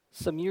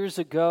Some years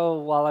ago,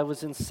 while I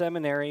was in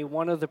seminary,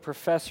 one of the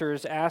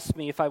professors asked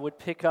me if I would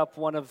pick up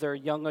one of their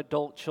young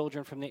adult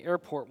children from the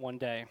airport one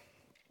day.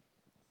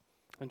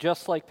 And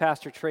just like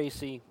Pastor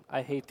Tracy,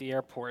 I hate the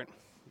airport.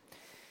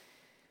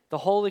 The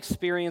whole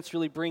experience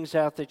really brings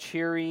out the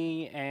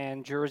cheery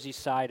and Jersey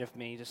side of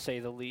me, to say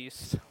the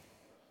least.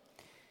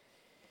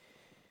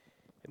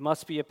 It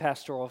must be a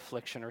pastoral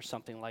affliction or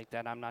something like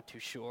that, I'm not too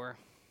sure.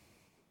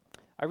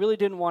 I really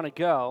didn't want to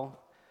go.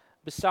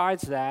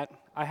 Besides that,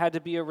 I had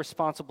to be a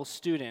responsible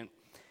student.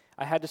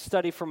 I had to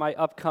study for my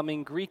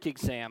upcoming Greek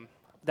exam.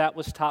 That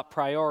was top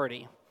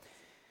priority.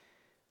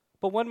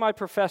 But when my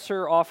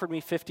professor offered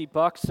me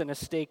 $50 and a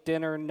steak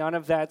dinner, none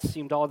of that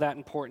seemed all that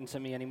important to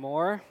me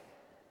anymore.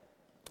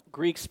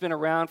 Greek's been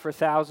around for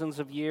thousands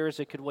of years.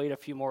 It could wait a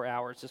few more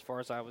hours as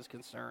far as I was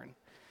concerned.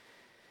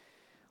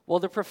 Well,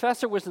 the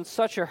professor was in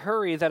such a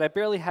hurry that I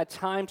barely had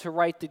time to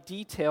write the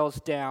details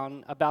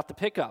down about the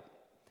pickup.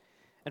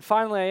 And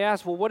finally I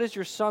asked, well, what does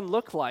your son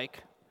look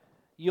like?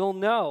 You'll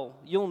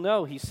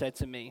know, he said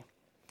to me.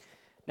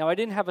 Now, I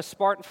didn't have a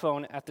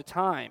smartphone at the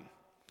time,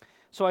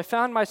 so I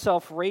found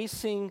myself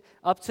racing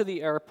up to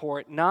the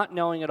airport, not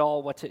knowing at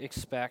all what to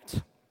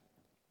expect.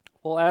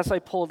 Well, as I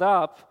pulled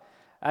up,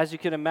 as you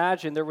can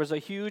imagine, there was a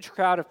huge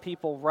crowd of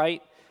people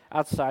right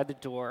outside the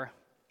door.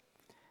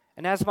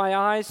 And as my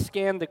eyes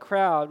scanned the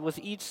crowd, with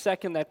each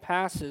second that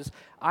passes,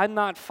 I'm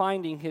not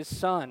finding his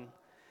son.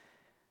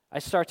 I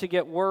start to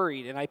get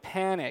worried and I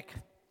panic.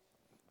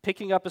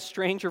 Picking up a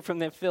stranger from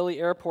the Philly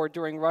airport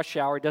during rush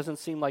hour doesn't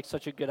seem like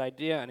such a good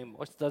idea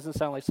anymore. It doesn't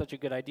sound like such a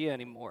good idea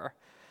anymore.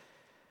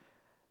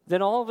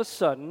 Then all of a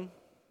sudden,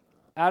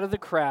 out of the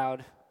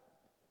crowd,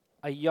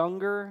 a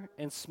younger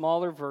and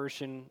smaller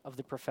version of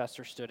the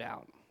professor stood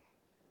out.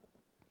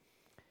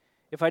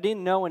 If I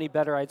didn't know any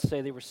better, I'd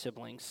say they were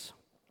siblings.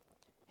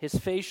 His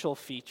facial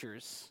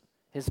features,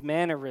 his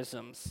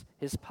mannerisms,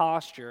 his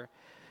posture,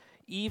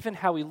 even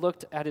how he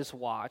looked at his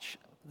watch,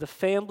 the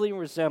family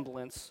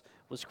resemblance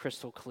was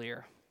crystal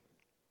clear.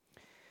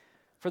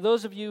 For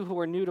those of you who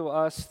are new to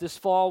us, this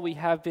fall we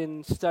have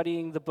been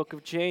studying the book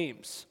of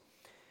James.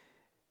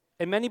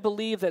 And many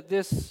believe that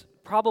this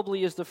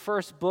probably is the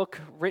first book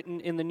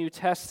written in the New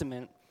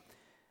Testament.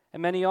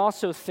 And many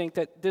also think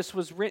that this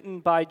was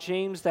written by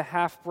James, the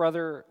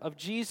half-brother of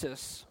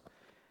Jesus.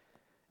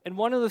 And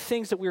one of the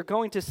things that we're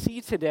going to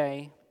see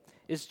today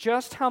is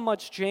just how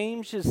much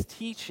James's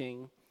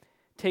teaching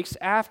takes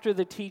after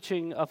the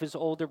teaching of his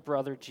older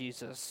brother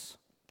Jesus.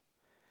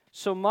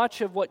 So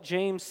much of what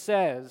James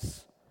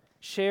says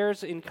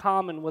shares in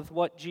common with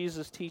what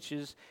Jesus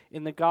teaches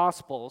in the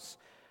Gospels.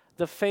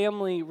 The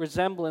family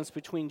resemblance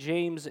between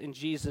James and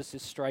Jesus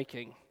is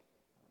striking.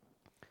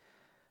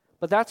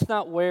 But that's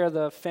not where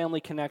the family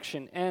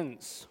connection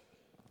ends.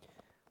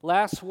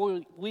 Last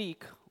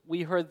week,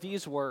 we heard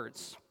these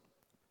words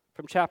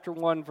from chapter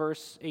 1,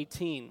 verse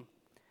 18.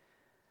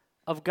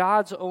 Of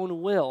God's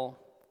own will,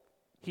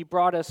 He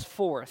brought us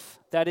forth,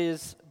 that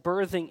is,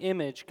 birthing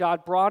image.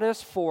 God brought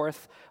us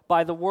forth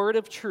by the word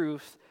of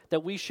truth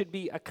that we should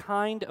be a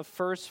kind of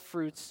first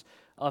fruits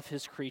of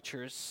His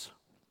creatures.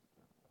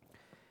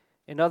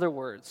 In other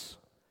words,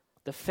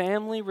 the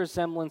family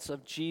resemblance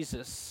of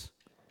Jesus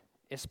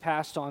is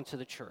passed on to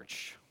the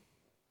church.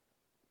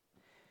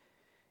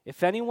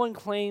 If anyone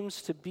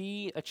claims to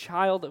be a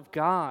child of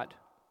God,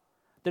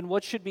 then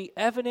what should be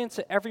evident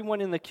to everyone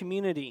in the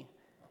community,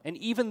 and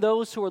even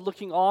those who are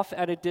looking off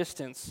at a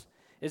distance,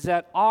 is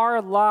that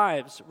our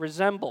lives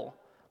resemble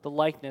the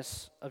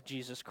likeness of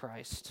Jesus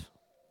Christ.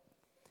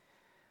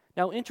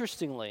 Now,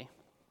 interestingly,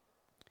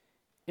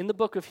 in the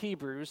book of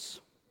Hebrews,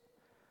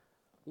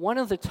 one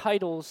of the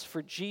titles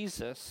for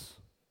Jesus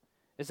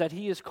is that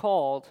He is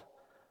called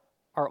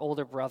our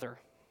older brother.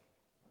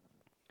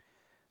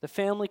 The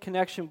family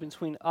connection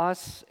between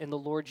us and the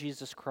Lord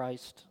Jesus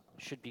Christ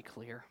should be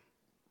clear.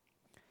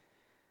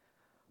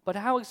 But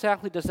how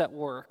exactly does that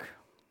work?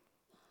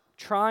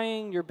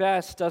 Trying your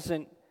best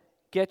doesn't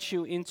get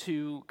you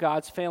into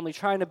God's family.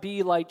 Trying to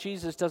be like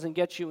Jesus doesn't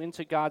get you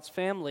into God's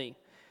family,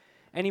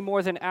 any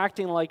more than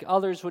acting like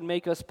others would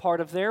make us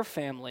part of their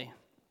family.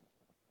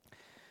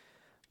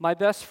 My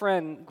best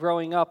friend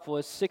growing up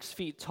was 6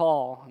 feet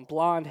tall,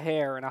 blonde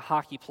hair, and a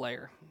hockey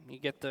player. You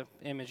get the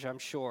image, I'm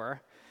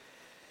sure.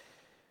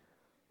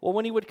 Well,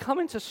 when he would come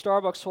into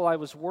Starbucks while I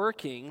was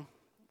working,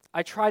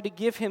 I tried to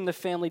give him the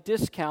family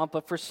discount,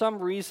 but for some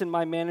reason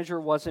my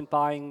manager wasn't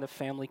buying the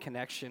family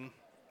connection.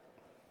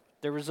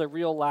 There was a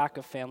real lack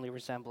of family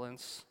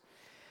resemblance.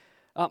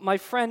 My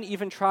friend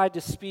even tried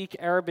to speak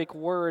Arabic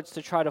words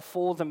to try to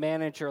fool the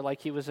manager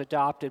like he was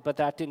adopted, but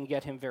that didn't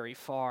get him very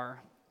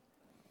far.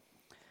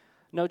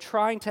 No,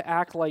 trying to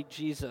act like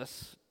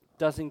Jesus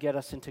doesn't get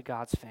us into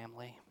God's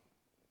family.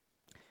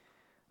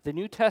 The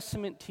New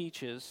Testament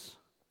teaches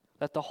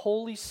that the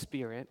Holy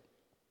Spirit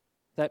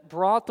that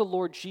brought the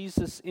Lord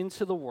Jesus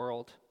into the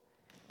world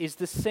is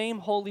the same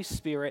Holy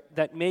Spirit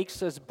that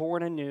makes us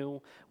born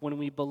anew when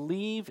we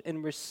believe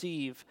and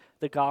receive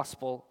the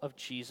gospel of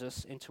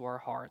Jesus into our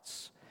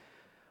hearts.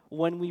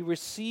 When we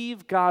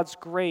receive God's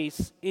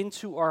grace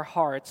into our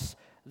hearts,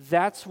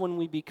 that's when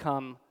we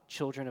become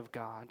children of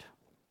God.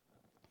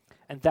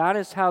 And that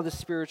is how the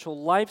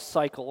spiritual life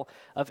cycle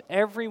of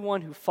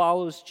everyone who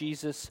follows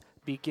Jesus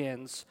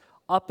begins,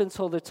 up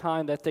until the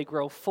time that they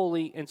grow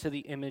fully into the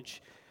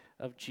image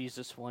of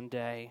Jesus one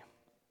day.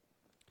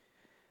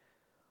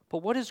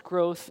 But what does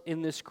growth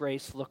in this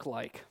grace look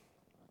like?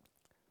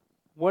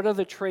 What are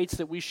the traits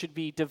that we should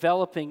be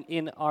developing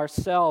in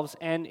ourselves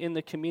and in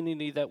the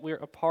community that we're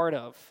a part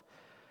of?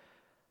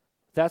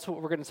 That's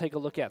what we're going to take a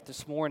look at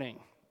this morning.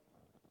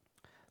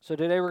 So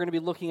today we're going to be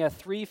looking at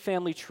 3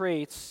 family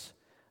traits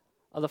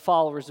of the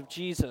followers of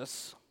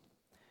Jesus.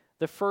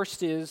 The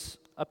first is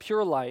a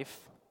pure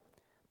life.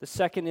 The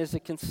second is a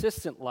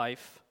consistent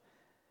life.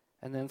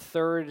 And then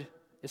third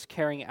is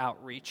caring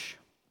outreach.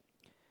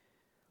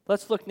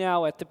 Let's look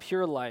now at the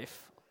pure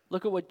life.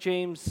 Look at what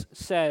James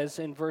says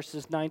in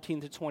verses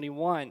 19 to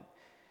 21.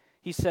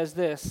 He says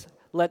this,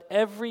 "Let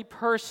every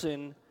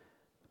person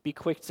be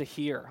quick to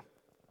hear."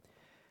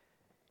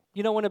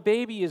 You know, when a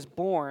baby is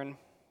born,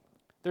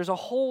 there's a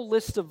whole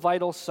list of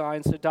vital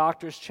signs that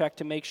doctors check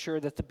to make sure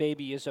that the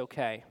baby is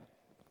okay.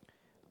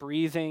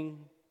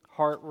 Breathing,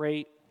 heart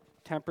rate,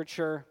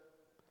 temperature.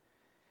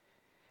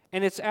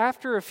 And it's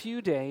after a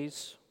few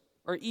days,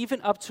 or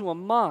even up to a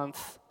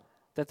month,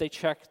 that they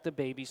check the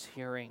baby's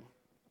hearing.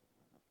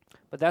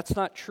 But that's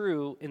not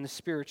true in the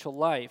spiritual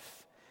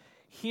life.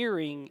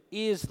 Hearing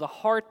is the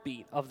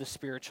heartbeat of the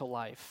spiritual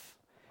life.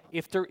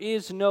 If there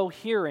is no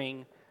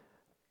hearing,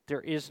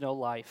 there is no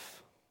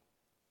life.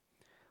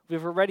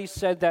 We've already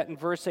said that in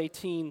verse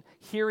 18,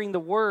 hearing the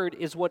word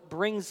is what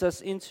brings us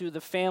into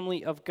the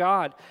family of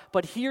God.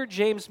 But here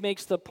James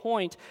makes the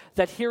point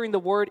that hearing the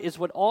word is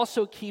what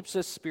also keeps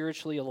us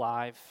spiritually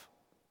alive.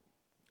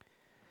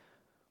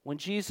 When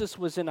Jesus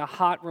was in a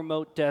hot,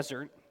 remote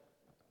desert,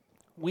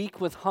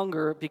 weak with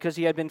hunger because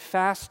he had been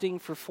fasting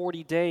for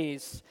 40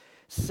 days,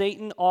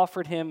 Satan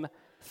offered him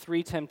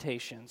 3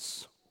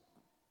 temptations.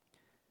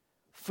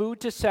 Food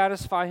to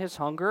satisfy his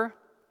hunger,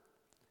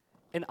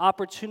 an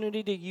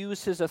opportunity to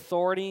use his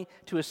authority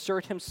to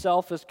assert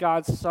himself as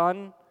God's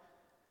son,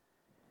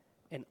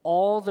 and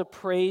all the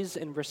praise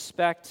and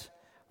respect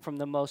from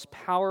the most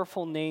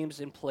powerful names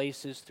and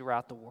places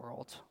throughout the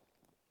world.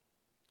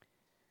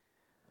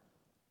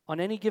 On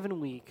any given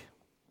week,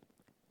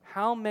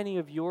 how many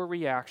of your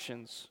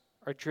reactions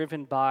are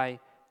driven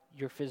by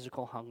your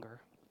physical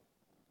hunger?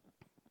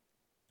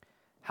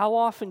 How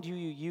often do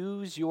you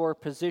use your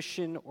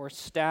position or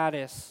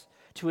status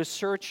to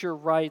assert your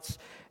rights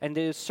and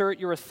to assert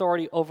your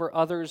authority over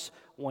others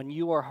when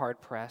you are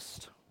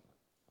hard-pressed?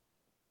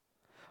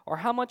 Or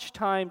how much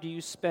time do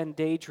you spend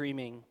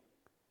daydreaming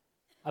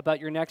about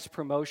your next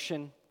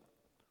promotion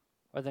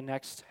or the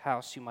next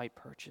house you might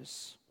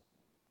purchase?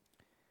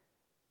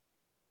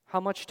 How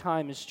much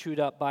time is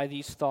chewed up by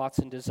these thoughts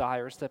and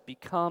desires that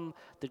become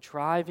the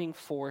driving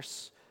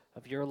force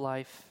of your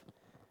life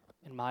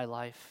and my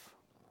life?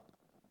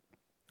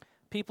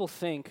 People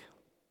think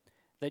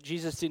that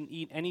Jesus didn't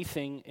eat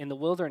anything in the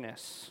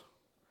wilderness,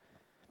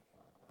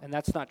 and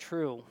that's not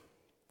true.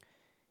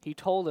 He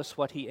told us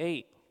what he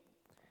ate.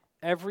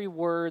 Every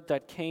word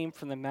that came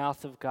from the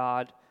mouth of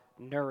God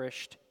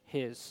nourished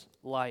his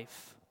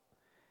life.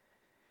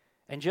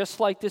 And just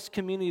like this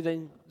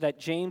community that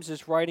James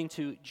is writing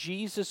to,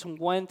 Jesus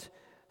went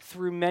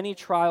through many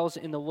trials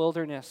in the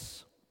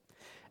wilderness.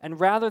 And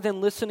rather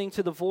than listening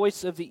to the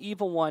voice of the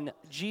evil one,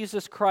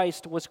 Jesus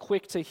Christ was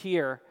quick to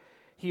hear.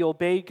 He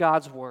obeyed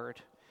God's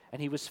word,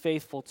 and he was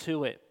faithful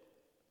to it.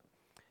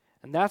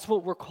 And that's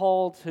what we're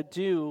called to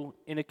do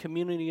in a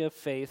community of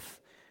faith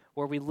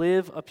where we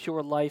live a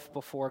pure life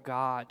before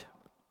God.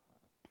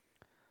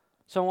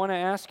 So I want to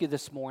ask you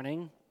this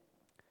morning,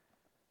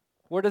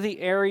 what are the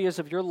areas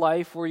of your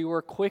life where you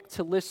are quick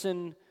to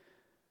listen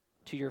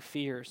to your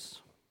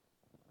fears?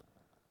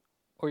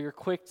 Or you're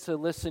quick to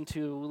listen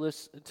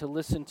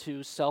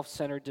to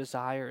self-centered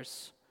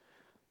desires?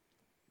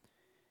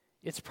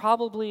 It's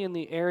probably in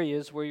the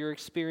areas where you're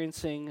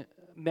experiencing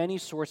many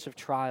sorts of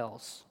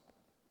trials.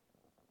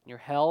 In your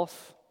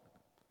health,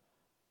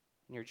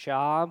 in your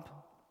job,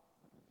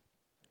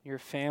 in your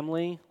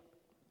family.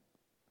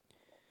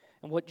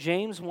 And what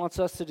James wants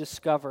us to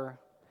discover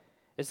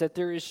is that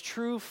there is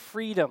true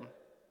freedom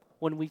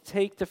when we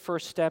take the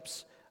first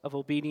steps of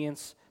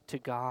obedience to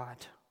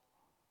God.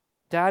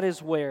 That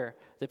is where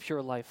the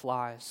pure life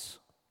lies.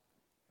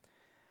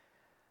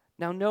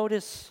 Now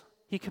notice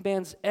he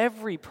commands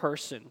every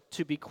person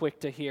to be quick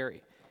to hear.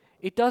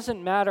 It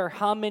doesn't matter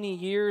how many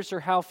years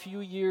or how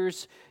few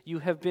years you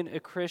have been a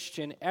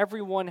Christian.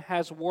 Everyone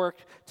has work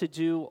to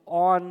do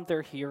on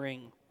their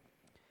hearing.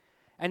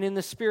 And in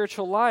the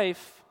spiritual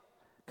life,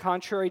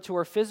 contrary to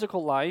our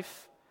physical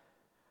life,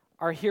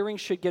 our hearing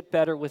should get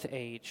better with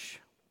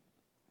age.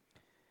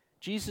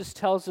 Jesus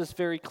tells us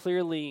very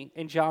clearly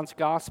in John's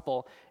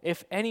gospel,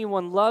 if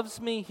anyone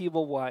loves me, he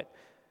will what?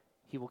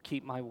 He will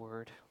keep my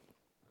word.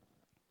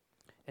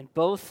 In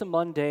both the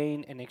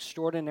mundane and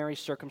extraordinary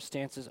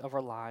circumstances of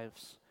our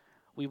lives,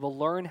 we will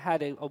learn how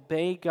to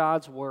obey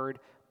God's word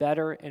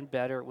better and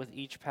better with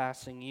each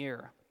passing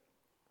year.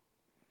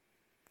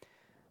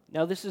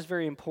 Now, this is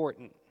very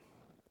important.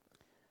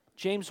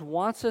 James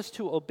wants us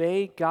to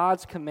obey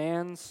God's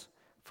commands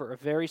for a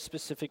very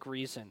specific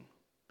reason.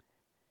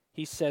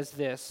 He says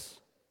this.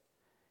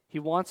 He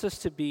wants us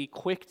to be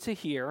quick to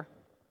hear,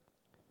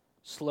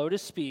 slow to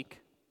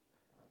speak,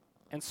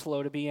 and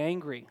slow to be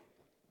angry.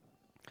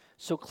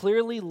 So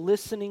clearly,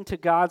 listening to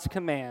God's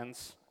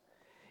commands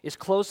is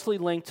closely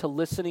linked to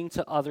listening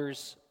to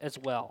others as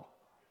well.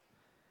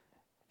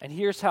 And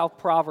here's how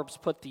Proverbs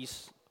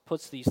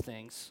puts these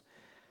things.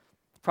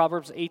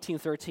 Proverbs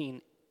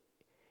 18:13.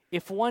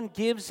 If one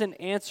gives an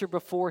answer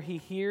before he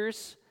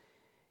hears,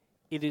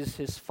 it is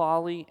his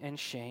folly and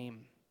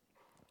shame.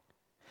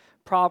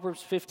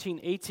 Proverbs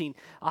 15:18.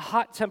 A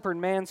hot-tempered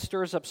man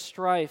stirs up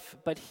strife,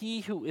 but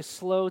he who is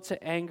slow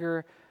to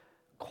anger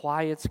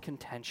quiets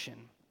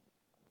contention.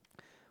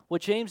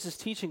 What James is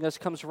teaching us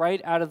comes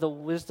right out of the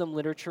wisdom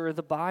literature of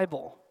the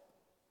Bible.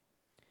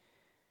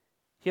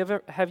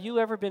 Have you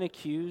ever been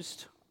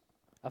accused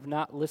of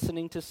not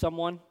listening to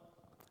someone?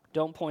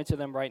 Don't point to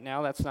them right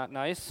now, that's not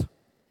nice.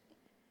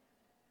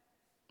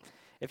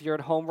 If you're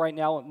at home right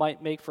now, it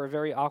might make for a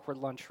very awkward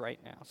lunch right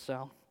now.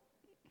 So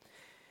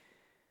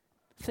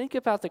think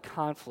about the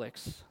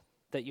conflicts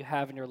that you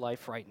have in your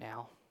life right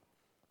now.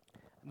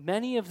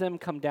 Many of them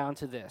come down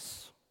to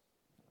this.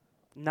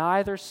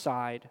 Neither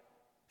side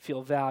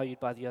feel valued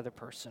by the other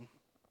person.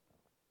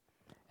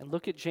 And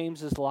look at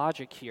James's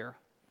logic here.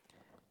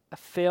 A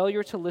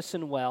failure to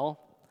listen well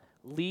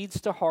leads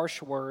to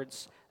harsh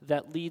words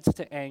that leads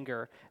to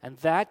anger, and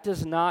that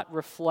does not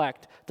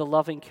reflect the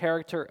loving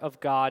character of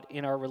God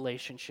in our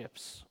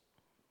relationships.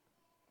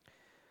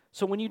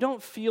 So when you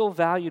don't feel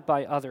valued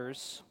by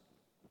others,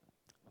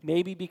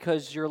 maybe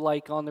because you're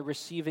like on the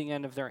receiving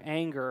end of their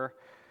anger,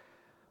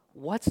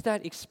 what's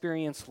that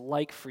experience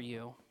like for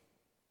you?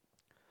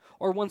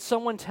 Or when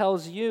someone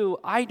tells you,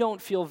 I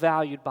don't feel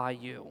valued by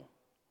you,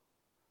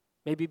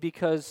 maybe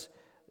because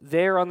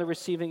they're on the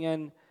receiving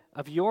end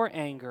of your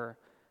anger,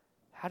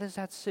 how does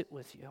that sit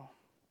with you?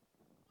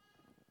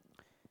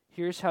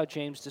 Here's how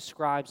James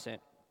describes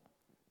it.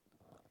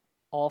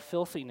 All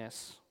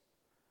filthiness,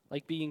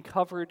 like being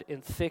covered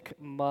in thick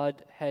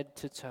mud head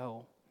to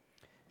toe.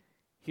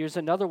 Here's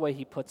another way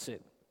he puts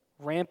it.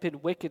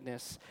 Rampant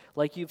wickedness,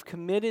 like you've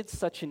committed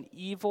such an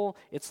evil,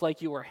 it's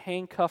like you are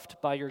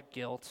handcuffed by your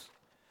guilt.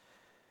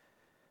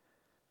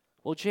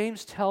 Well,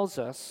 James tells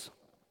us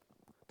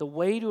the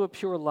way to a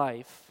pure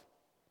life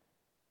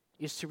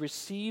is to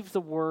receive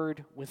the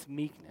word with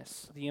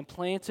meekness, the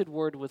implanted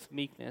word with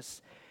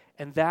meekness,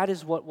 and that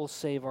is what will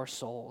save our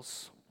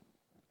souls.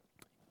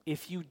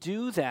 If you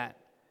do that,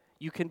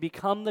 you can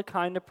become the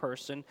kind of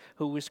person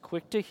who is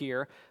quick to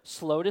hear,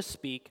 slow to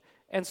speak,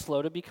 and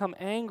slow to become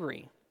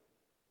angry.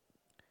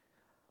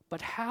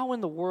 But how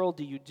in the world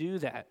do you do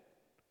that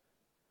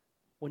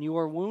when you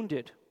are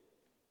wounded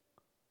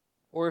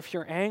or if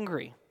you're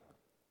angry?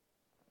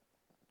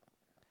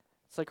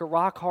 It's like a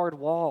rock-hard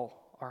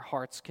wall our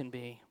hearts can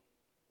be.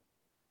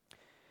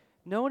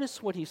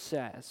 Notice what he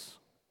says.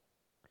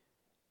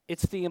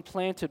 It's the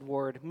implanted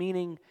word,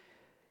 meaning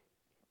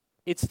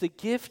it's the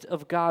gift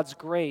of God's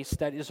grace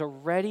that is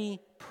already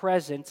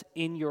present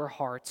in your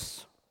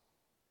hearts.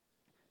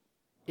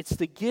 It's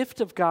the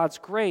gift of God's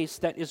grace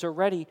that is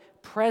already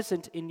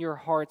present in your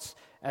hearts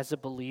as a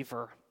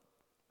believer.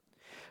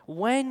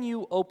 When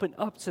you open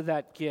up to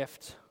that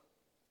gift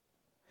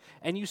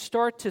and you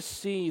start to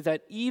see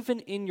that even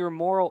in your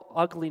moral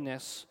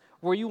ugliness,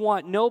 where you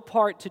want no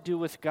part to do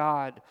with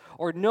God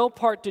or no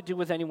part to do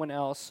with anyone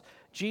else,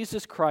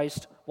 Jesus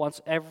Christ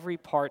wants every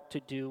part to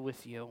do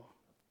with you.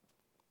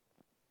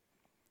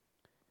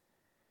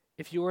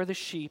 If you are the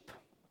sheep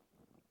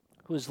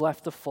who has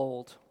left the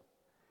fold,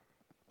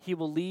 he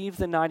will leave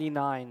the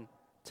 99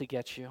 to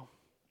get you.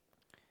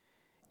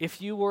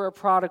 If you were a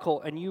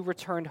prodigal and you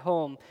returned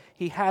home,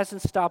 he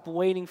hasn't stopped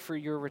waiting for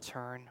your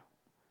return.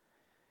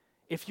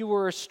 If you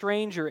were a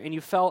stranger and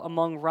you fell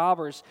among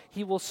robbers,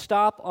 he will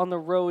stop on the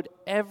road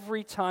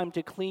every time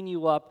to clean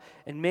you up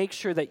and make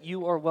sure that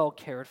you are well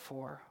cared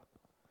for.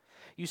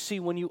 You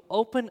see, when you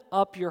open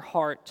up your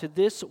heart to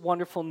this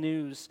wonderful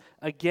news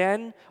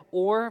again,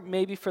 or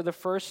maybe for the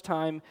first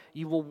time,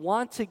 you will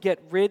want to get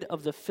rid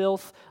of the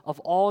filth of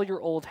all your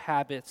old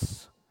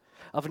habits,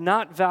 of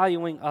not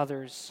valuing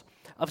others,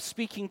 of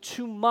speaking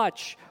too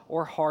much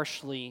or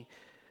harshly,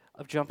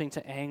 of jumping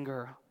to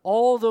anger.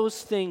 All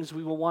those things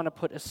we will want to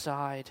put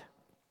aside.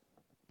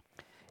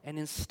 And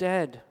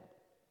instead,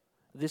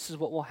 this is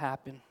what will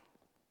happen.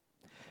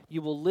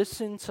 You will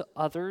listen to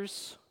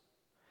others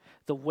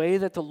the way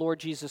that the Lord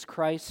Jesus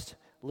Christ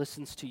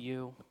listens to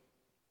you.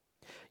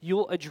 You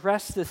will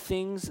address the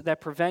things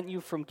that prevent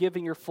you from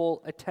giving your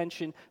full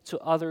attention to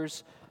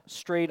others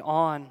straight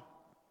on.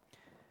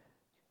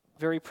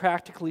 Very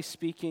practically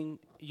speaking,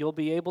 you'll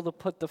be able to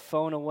put the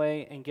phone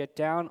away and get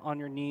down on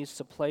your knees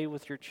to play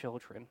with your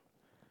children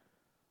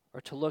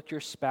or to look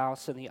your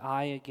spouse in the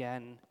eye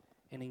again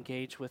and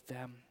engage with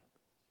them.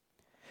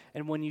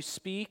 And when you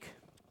speak,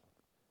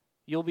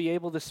 you'll be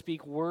able to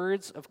speak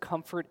words of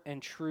comfort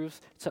and truth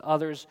to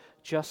others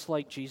just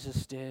like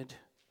Jesus did.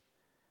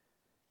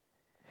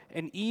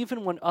 And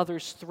even when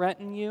others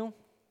threaten you,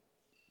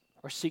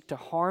 or seek to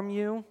harm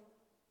you,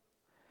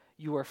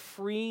 you are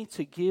free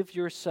to give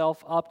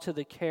yourself up to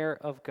the care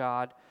of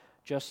God,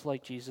 just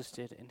like Jesus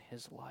did in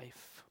his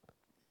life.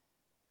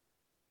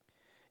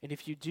 And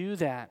if you do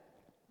that,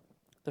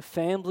 the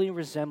family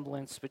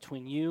resemblance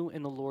between you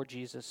and the Lord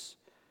Jesus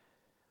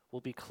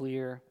will be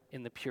clear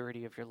in the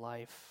purity of your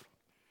life.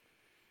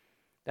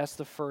 That's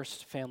the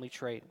first family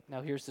trait.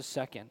 Now here's the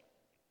second: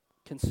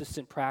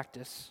 consistent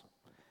practice.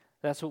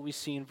 That's what we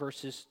see in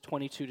verses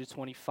 22 to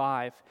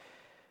 25.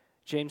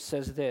 James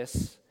says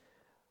this,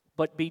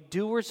 "But be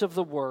doers of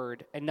the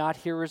word and not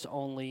hearers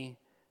only,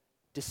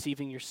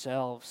 deceiving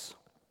yourselves."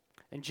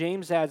 And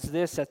James adds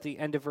this at the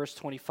end of verse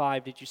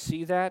 25. Did you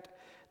see that?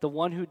 The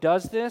one who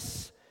does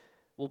this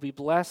will be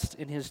blessed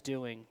in his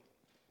doing.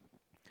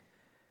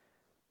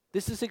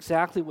 This is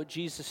exactly what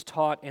Jesus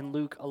taught in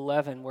Luke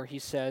 11, where he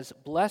says,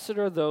 "Blessed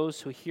are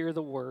those who hear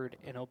the word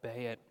and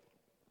obey it."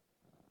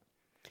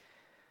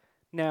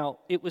 Now,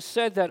 it was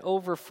said that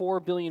over 4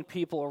 billion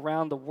people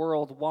around the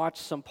world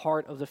watched some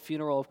part of the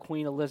funeral of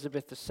Queen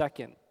Elizabeth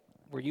II.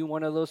 Were you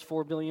one of those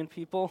 4 billion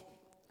people?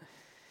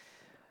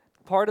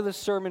 Part of the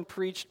sermon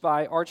preached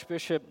by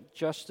Archbishop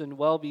Justin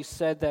Welby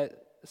said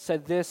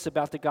this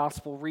about the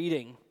gospel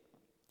reading.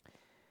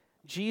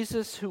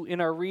 Jesus, who in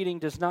our reading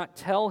does not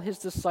tell his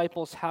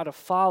disciples how to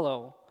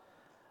follow,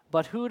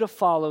 but who to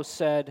follow,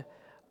 said,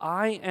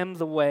 "I am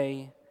the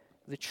way,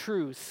 the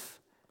truth,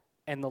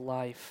 and the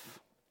life."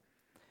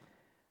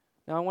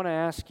 Now I want to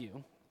ask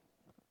you,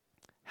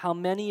 how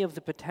many of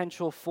the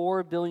potential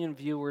 4 billion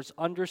viewers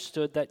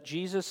understood that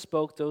Jesus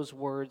spoke those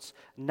words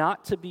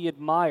not to be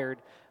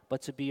admired,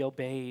 but to be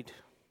obeyed?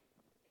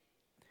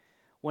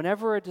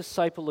 Whenever a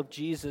disciple of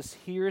Jesus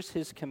hears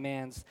his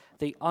commands,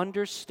 they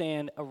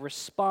understand a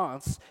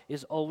response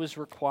is always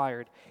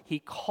required. He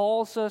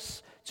calls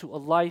us to a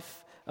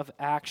life of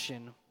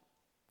action.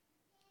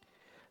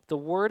 The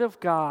Word of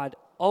God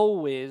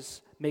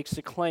always makes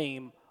a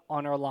claim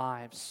on our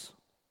lives.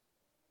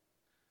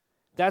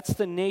 That's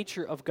the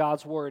nature of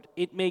God's Word.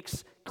 It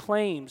makes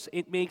claims.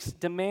 It makes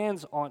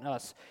demands on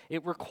us.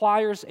 It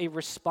requires a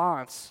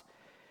response.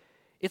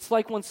 It's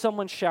like when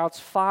someone shouts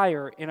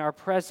fire in our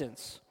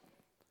presence,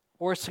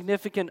 or a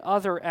significant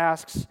other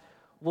asks,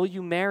 "Will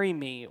you marry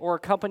me?" Or a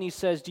company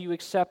says, "Do you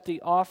accept the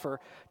offer?"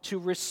 To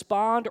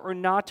respond or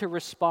not to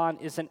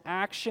respond is an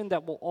action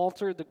that will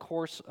alter the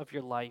course of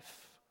your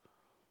life.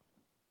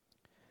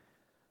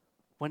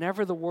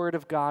 Whenever the Word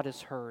of God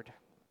is heard,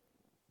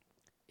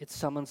 it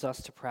summons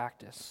us to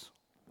practice.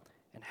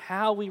 And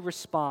how we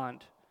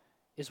respond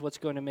is what's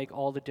going to make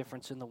all the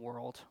difference in the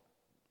world.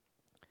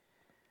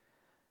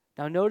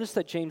 Now notice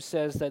that James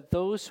says that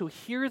those who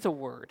hear the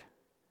word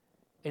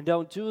and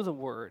don't do the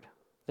word,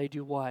 they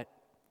do what?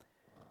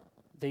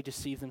 They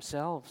deceive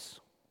themselves.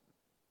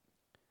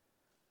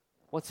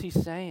 What's he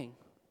saying?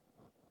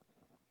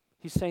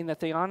 He's saying that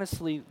they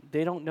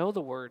don't know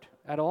the word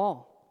at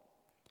all.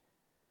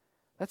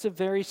 That's a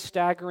very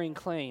staggering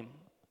claim.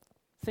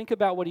 Think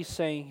about what he's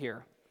saying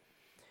here.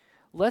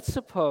 Let's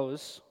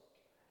suppose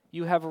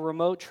you have a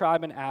remote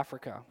tribe in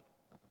Africa,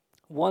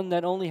 one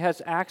that only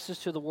has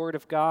access to the Word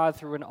of God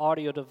through an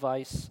audio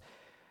device,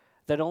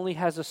 that only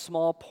has a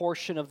small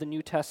portion of the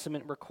New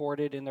Testament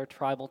recorded in their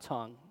tribal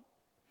tongue.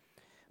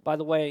 By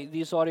the way,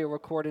 these audio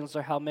recordings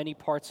are how many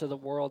parts of the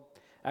world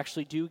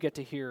actually do get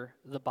to hear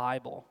the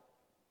Bible.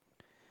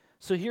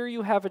 So here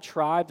you have a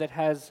tribe that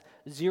has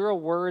 0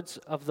 words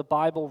of the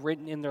Bible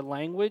written in their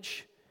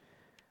language,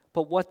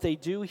 but what they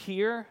do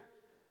hear,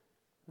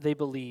 they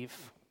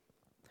believe.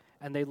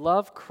 And they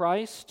love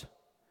Christ,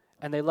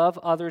 and they love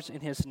others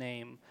in his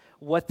name.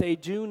 What they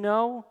do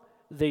know,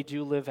 they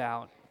do live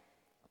out.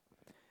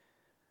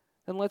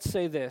 And let's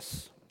say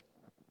this.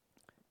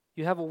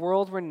 You have a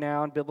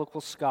world-renowned biblical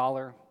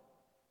scholar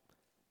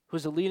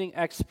who's a leading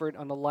expert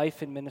on the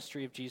life and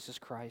ministry of Jesus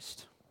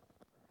Christ.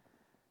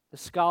 The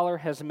scholar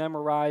has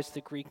memorized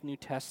the Greek New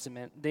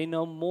Testament. They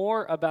know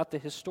more about the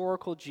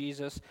historical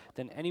Jesus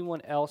than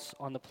anyone else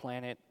on the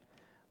planet,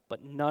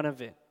 but none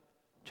of it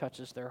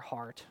touches their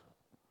heart.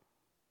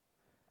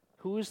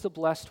 Who is the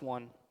blessed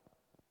one,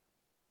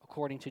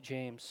 according to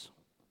James?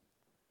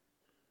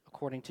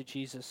 According to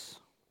Jesus.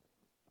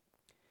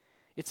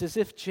 It's as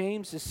if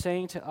James is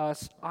saying to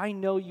us, I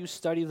know you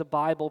study the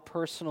Bible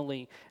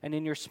personally and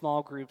in your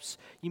small groups.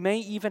 You may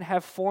even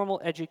have formal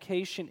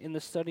education in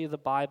the study of the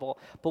Bible,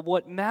 but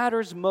what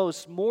matters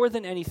most, more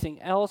than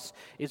anything else,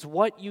 is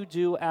what you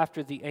do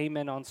after the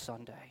Amen on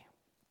Sunday.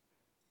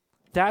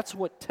 That's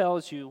what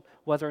tells you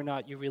whether or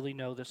not you really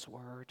know this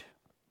word.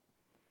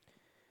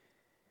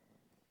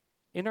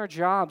 In our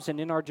jobs and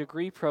in our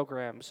degree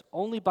programs,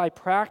 only by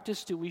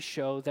practice do we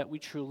show that we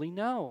truly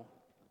know.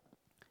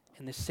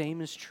 And the same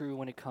is true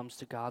when it comes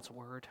to God's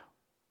word.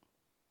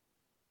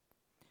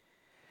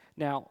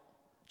 Now,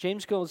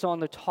 James goes on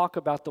to talk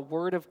about the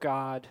word of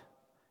God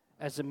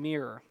as a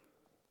mirror.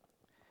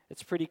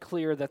 It's pretty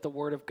clear that the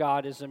word of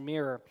God is a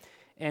mirror.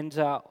 And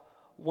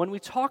when we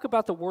talk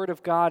about the word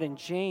of God in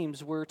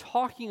James, we're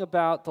talking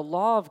about the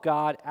law of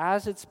God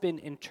as it's been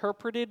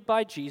interpreted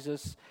by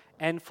Jesus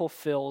and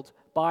fulfilled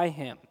by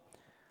him.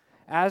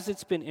 as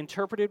it's been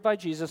interpreted by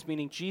Jesus,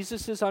 meaning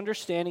Jesus'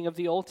 understanding of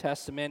the Old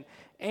Testament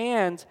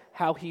and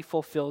how he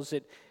fulfills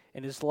it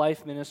in his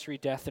life, ministry,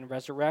 death, and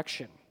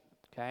resurrection.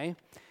 Okay?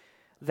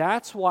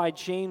 That's why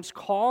James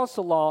calls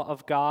the law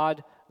of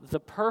God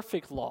the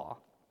perfect law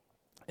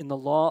and the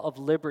law of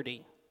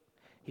liberty.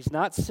 He's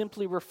not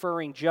simply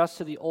referring just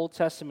to the Old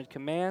Testament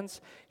commands.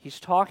 He's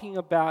talking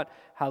about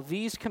how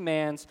these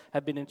commands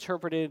have been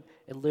interpreted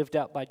and lived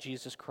out by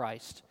Jesus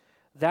Christ.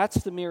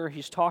 That's the mirror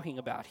he's talking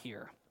about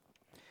here.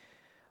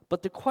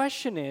 But the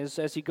question is,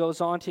 as he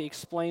goes on to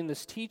explain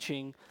this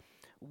teaching,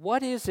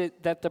 what is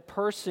it that the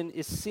person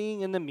is seeing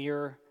in the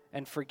mirror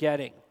and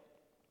forgetting?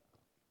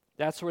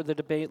 That's where the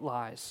debate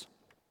lies.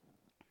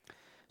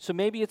 So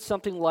maybe it's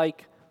something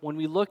like when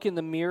we look in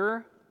the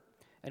mirror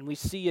and we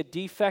see a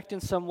defect in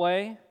some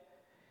way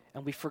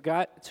and we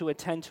forgot to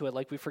attend to it,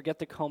 like we forget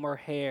to comb our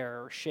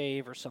hair or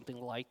shave or something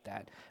like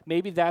that.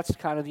 Maybe that's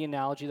kind of the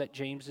analogy that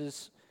James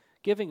is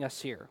giving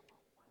us here.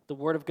 The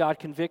Word of God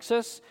convicts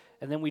us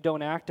and then we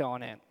don't act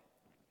on it.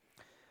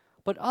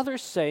 But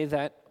others say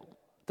that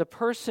the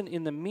person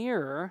in the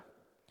mirror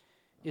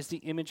is the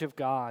image of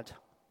God.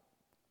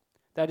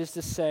 That is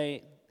to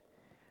say,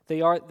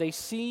 they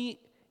see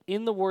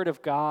in the Word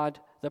of God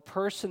the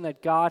person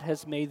that God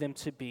has made them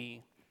to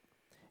be.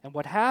 And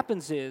what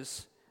happens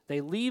is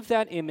they leave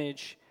that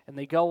image and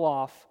they go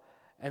off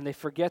and they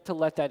forget to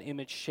let that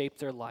image shape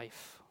their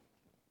life.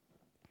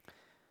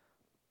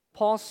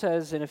 Paul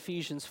says in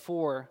Ephesians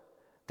 4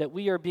 that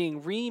we are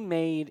being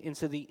remade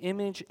into the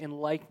image and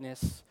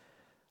likeness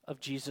of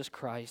Jesus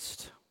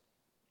Christ.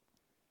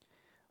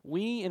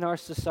 We in our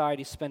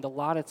society spend a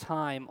lot of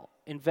time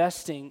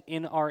investing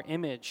in our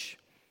image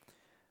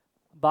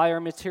by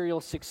our material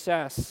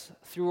success,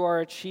 through our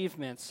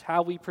achievements,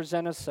 how we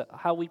present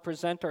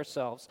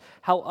ourselves,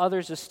 how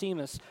others esteem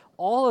us.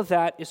 All of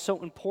that is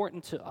so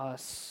important to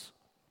us.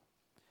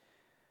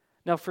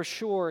 Now, for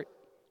sure,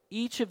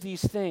 each of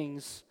these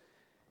things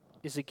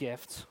is a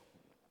gift,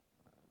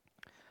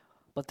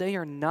 but they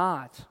are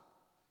not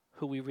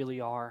who we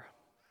really are.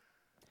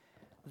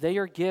 They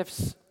are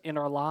gifts in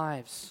our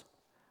lives,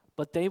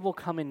 but they will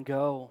come and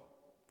go.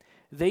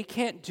 They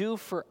can't do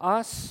for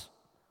us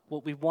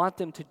what we want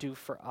them to do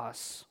for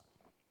us.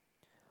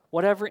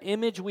 Whatever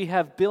image we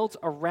have built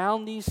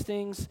around these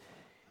things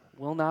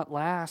will not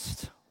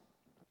last.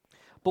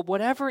 But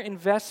whatever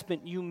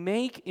investment you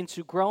make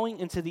into growing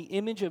into the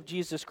image of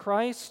Jesus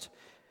Christ,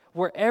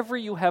 wherever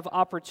you have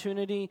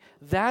opportunity,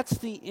 that's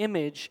the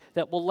image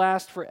that will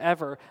last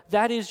forever.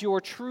 That is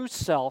your true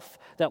self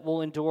that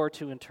will endure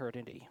to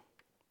eternity.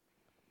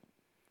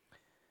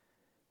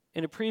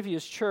 In a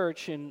previous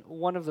church, in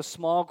one of the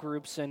small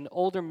groups, an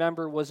older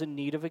member was in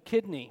need of a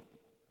kidney.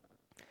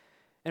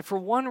 And for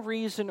one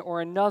reason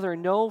or another,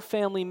 no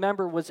family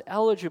member was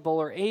eligible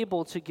or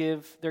able to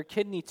give their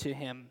kidney to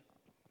him.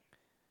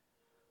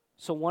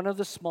 So one of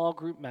the small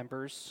group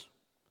members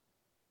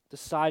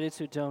decided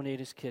to donate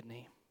his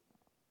kidney.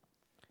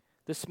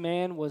 This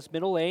man was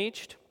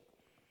middle-aged,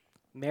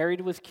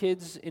 married with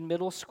kids in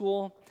middle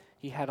school.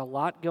 He had a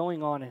lot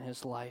going on in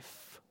his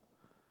life.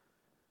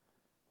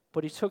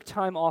 But he took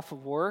time off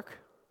of work,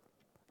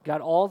 got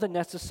all the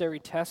necessary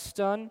tests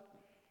done,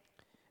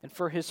 and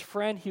for his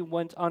friend, he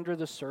went under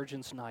the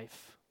surgeon's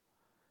knife.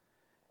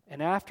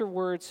 And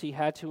afterwards, he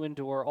had to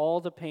endure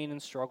all the pain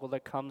and struggle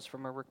that comes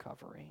from a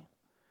recovery.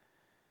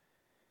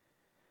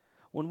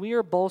 When we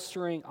are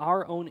bolstering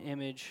our own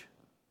image,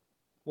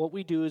 what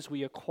we do is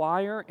we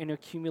acquire and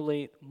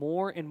accumulate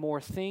more and more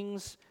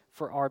things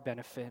for our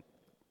benefit.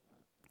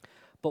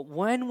 But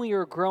when we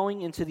are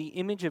growing into the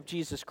image of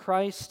Jesus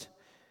Christ,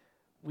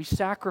 we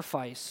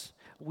sacrifice.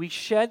 We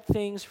shed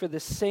things for the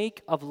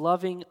sake of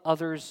loving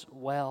others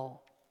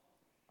well.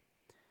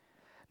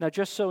 Now,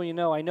 just so you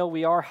know, I know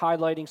we are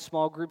highlighting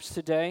small groups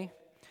today.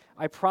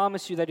 I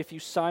promise you that if you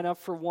sign up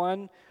for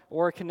one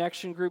or a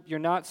connection group, you're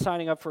not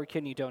signing up for a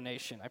kidney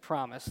donation. I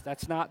promise.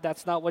 That's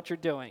not what you're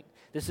doing.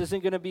 This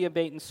isn't going to be a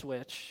bait and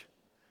switch.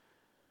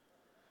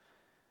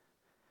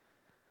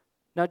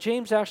 Now,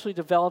 James actually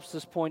develops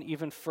this point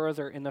even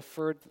further in the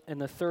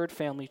third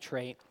family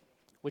trait,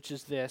 which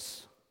is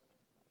this: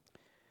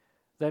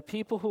 that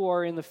people who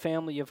are in the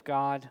family of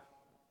God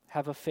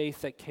have a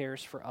faith that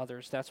cares for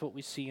others. That's what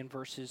we see in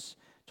verses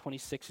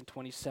 26 and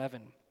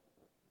 27.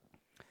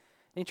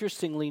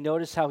 Interestingly,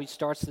 notice how he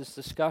starts this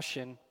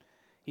discussion.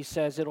 He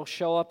says it'll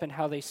show up in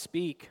how they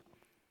speak.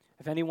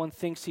 If anyone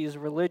thinks he is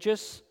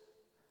religious,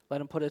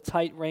 let him put a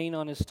tight rein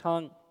on his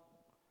tongue.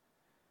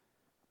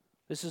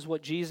 This is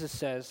what Jesus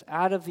says: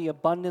 out of the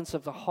abundance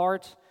of the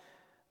heart,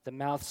 the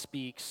mouth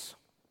speaks.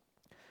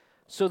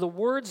 So the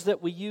words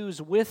that we use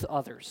with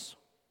others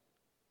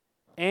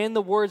and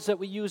the words that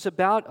we use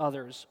about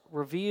others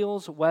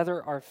reveals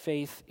whether our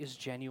faith is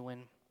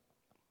genuine.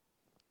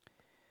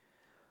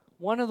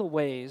 One of the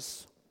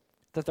ways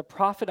that the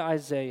prophet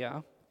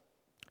Isaiah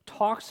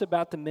talks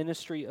about the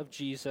ministry of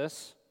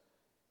Jesus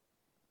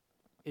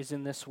is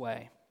in this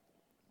way.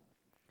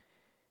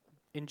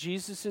 In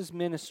Jesus'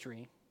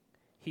 ministry,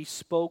 he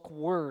spoke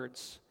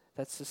words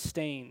that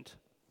sustained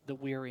the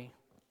weary.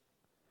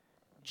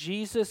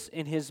 Jesus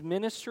in his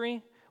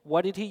ministry,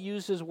 what did he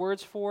use his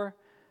words for?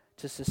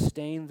 To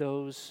sustain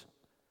those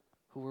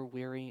who were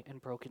weary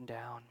and broken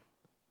down.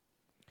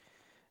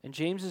 And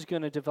James is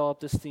going to develop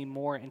this theme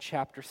more in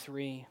chapter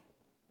 3.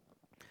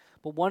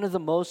 But one of the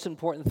most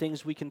important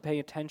things we can pay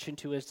attention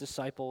to as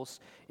disciples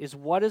is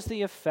what is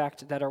the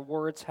effect that our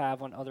words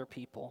have on other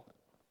people.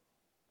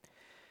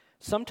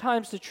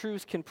 Sometimes the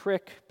truth can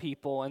prick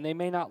people and they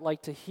may not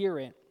like to hear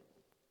it.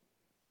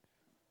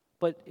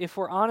 But if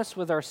we're honest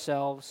with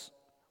ourselves,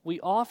 we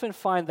often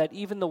find that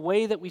even the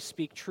way that we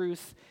speak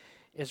truth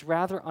is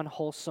rather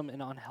unwholesome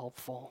and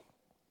unhelpful.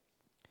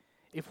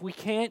 If we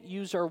can't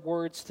use our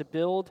words to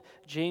build,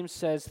 James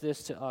says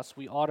this to us,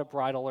 we ought to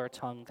bridle our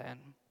tongue then.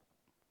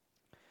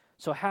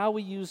 So how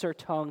we use our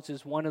tongues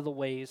is one of the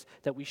ways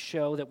that we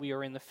show that we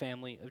are in the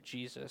family of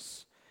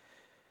Jesus.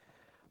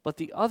 But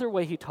the other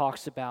way he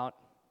talks about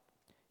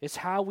is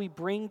how we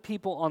bring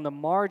people on the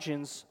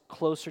margins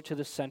closer to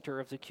the center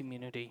of the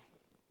community.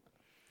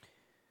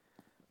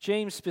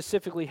 James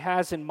specifically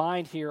has in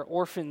mind here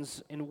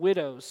orphans and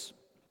widows.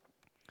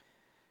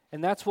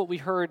 And that's what we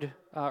heard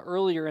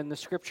earlier in the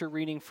scripture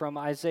reading from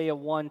Isaiah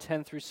 1,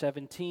 10 through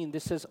 17.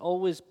 This has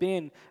always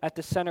been at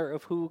the center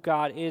of who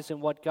God is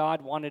and what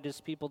God wanted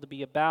his people to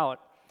be about.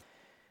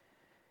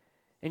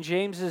 In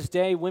James's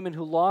day, women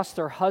who lost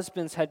their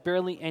husbands had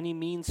barely any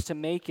means to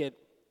make it.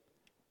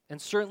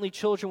 And certainly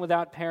children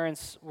without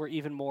parents were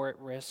even more at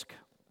risk.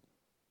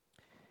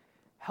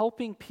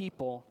 Helping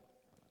people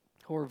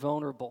who are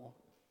vulnerable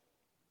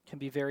can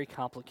be very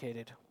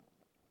complicated.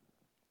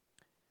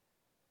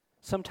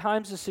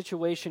 Sometimes the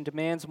situation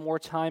demands more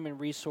time and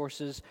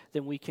resources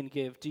than we can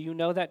give. Do you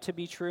know that to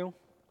be true?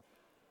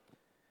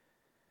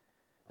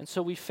 And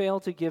so we fail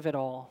to give it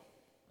all.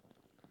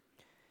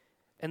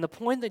 And the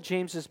point that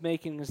James is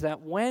making is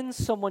that when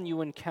someone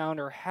you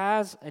encounter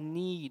has a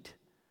need,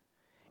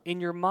 in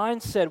your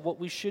mindset,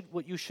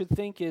 what you should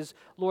think is,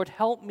 Lord,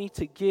 help me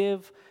to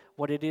give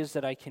what it is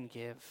that I can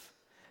give,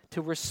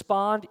 to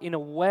respond in a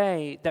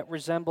way that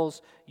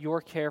resembles your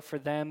care for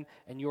them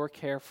and your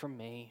care for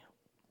me.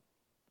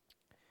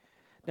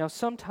 Now,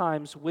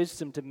 sometimes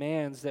wisdom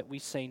demands that we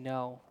say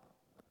no,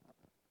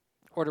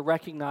 or to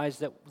recognize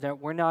that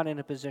we're not in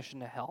a position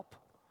to help.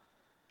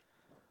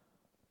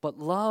 But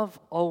love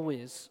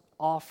always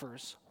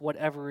offers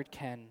whatever it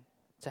can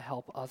to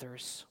help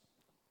others.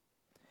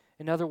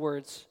 In other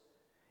words,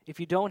 if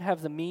you don't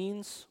have the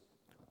means,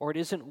 or it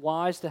isn't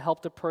wise to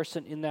help the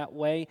person in that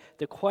way,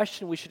 the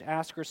question we should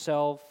ask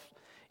ourselves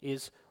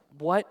is,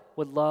 what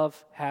would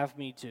love have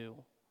me do?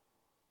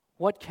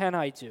 What can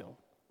I do?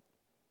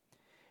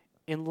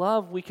 In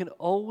love, we can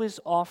always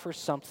offer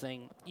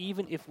something,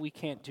 even if we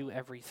can't do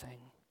everything.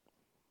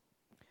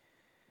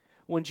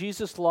 When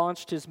Jesus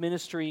launched his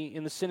ministry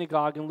in the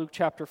synagogue in Luke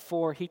chapter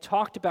 4, he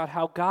talked about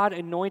how God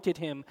anointed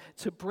him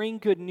to bring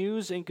good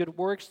news and good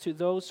works to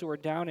those who are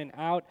down and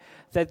out,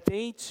 that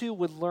they too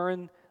would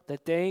learn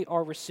that they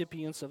are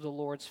recipients of the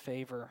Lord's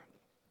favor.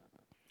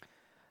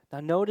 Now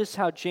notice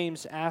how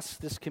James asks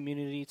this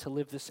community to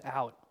live this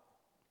out.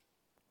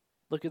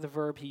 Look at the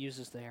verb he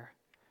uses there.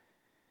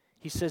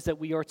 He says that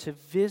we are to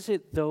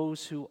visit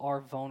those who are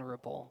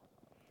vulnerable.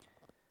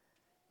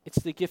 It's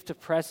the gift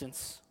of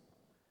presence.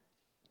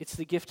 It's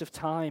the gift of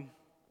time.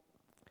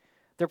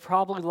 There are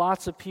probably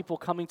lots of people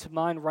coming to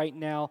mind right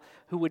now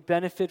who would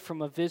benefit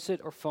from a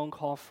visit or phone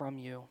call from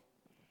you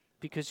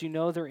because you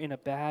know they're in a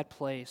bad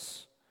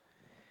place.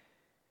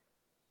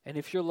 And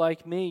if you're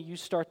like me, you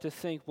start to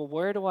think, well,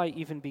 where do I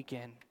even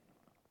begin?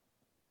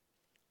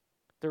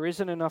 There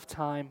isn't enough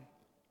time.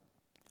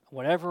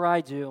 Whatever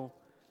I do,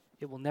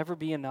 it will never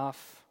be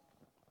enough.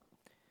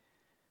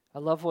 I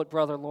love what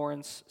Brother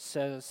Lawrence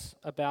says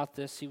about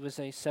this. He was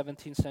a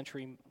 17th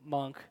century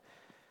monk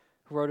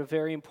who wrote a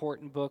very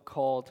important book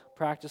called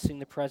Practicing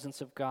the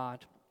Presence of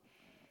God.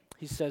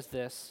 He says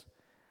this: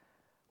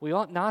 we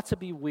ought not to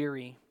be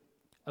weary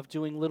of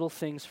doing little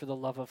things for the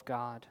love of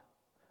God,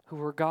 who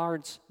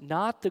regards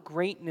not the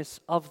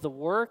greatness of the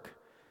work,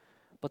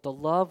 but the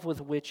love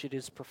with which it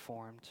is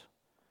performed.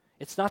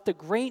 It's not the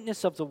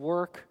greatness of the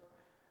work,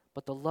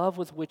 but the love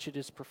with which it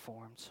is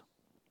performed.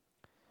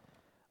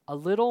 A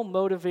little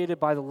motivated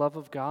by the love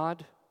of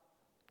God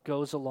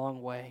goes a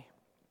long way.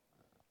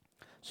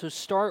 So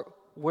start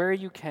where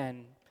you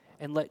can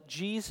and let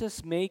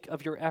Jesus make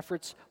of your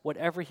efforts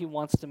whatever he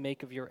wants to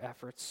make of your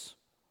efforts.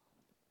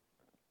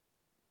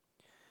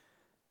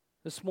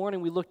 This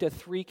morning we looked at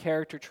 3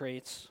 character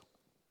traits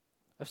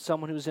of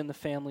someone who's in the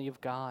family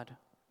of God,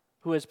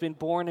 who has been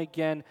born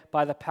again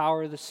by the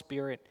power of the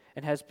Spirit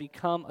and has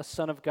become a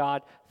son of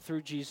God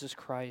through Jesus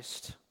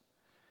Christ.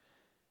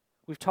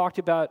 We've talked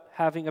about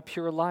having a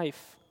pure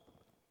life,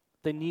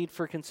 the need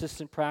for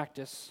consistent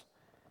practice,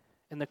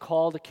 and the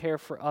call to care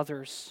for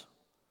others.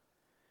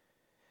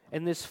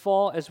 And this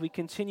fall, as we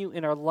continue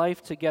in our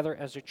life together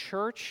as a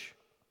church,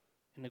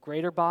 in the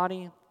greater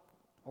body,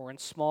 or in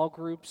small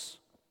groups,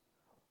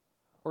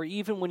 or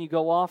even when you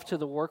go off to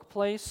the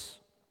workplace,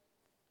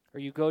 or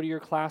you go to your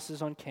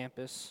classes on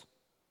campus,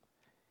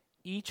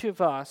 each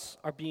of us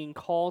are being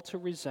called to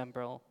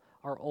resemble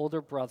our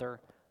older brother,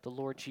 the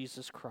Lord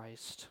Jesus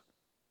Christ.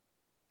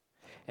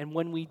 And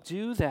when we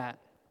do that,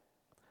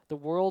 the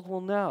world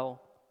will know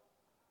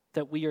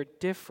that we are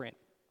different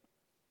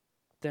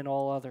than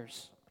all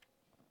others.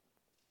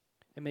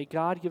 And may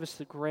God give us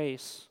the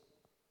grace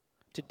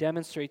to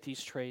demonstrate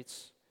these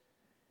traits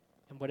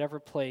in whatever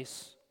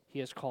place He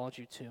has called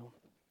you to.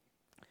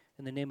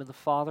 In the name of the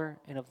Father,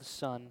 and of the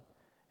Son,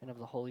 and of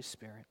the Holy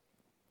Spirit.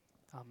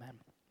 Amen.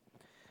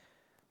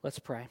 Let's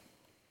pray.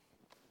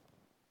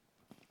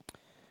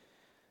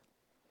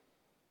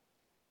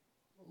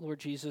 Lord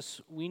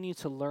Jesus, we need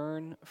to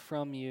learn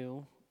from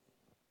you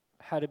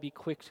how to be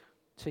quick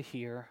to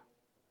hear.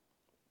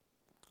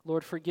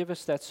 Lord, forgive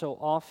us that so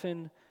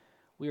often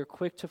we are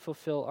quick to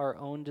fulfill our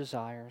own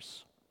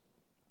desires,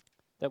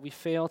 that we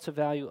fail to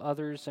value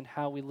others and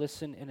how we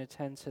listen and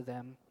attend to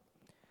them,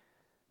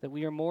 that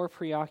we are more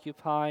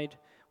preoccupied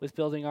with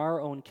building our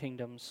own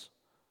kingdoms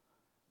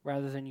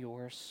rather than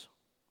yours.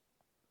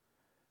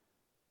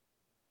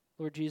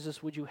 Lord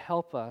Jesus, would you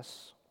help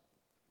us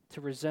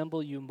to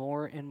resemble you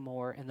more and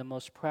more in the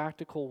most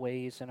practical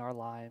ways in our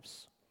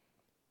lives,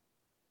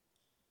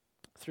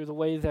 through the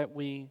way that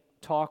we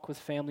talk with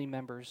family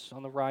members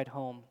on the ride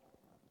home,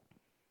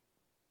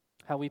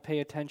 how we pay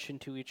attention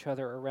to each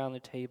other around the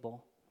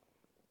table,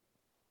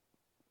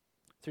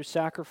 through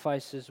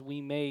sacrifices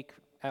we make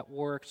at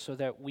work so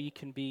that we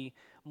can be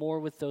more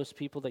with those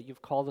people that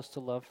you've called us to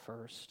love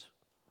first.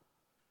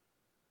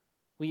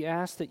 We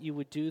ask that you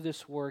would do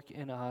this work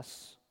in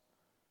us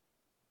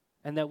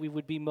and that we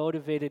would be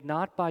motivated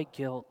not by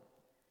guilt,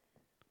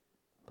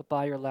 but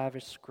by your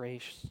lavish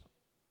grace.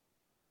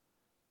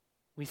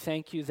 We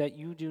thank you that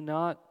you do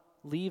not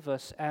leave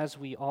us as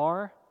we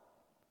are,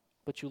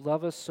 but you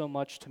love us so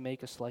much to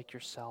make us like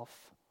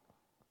yourself,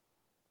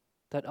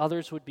 that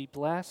others would be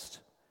blessed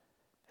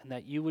and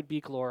that you would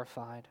be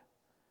glorified,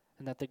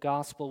 and that the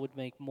gospel would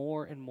make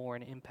more and more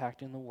an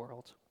impact in the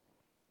world.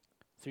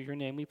 Through your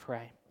name we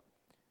pray.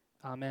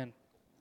 Amen.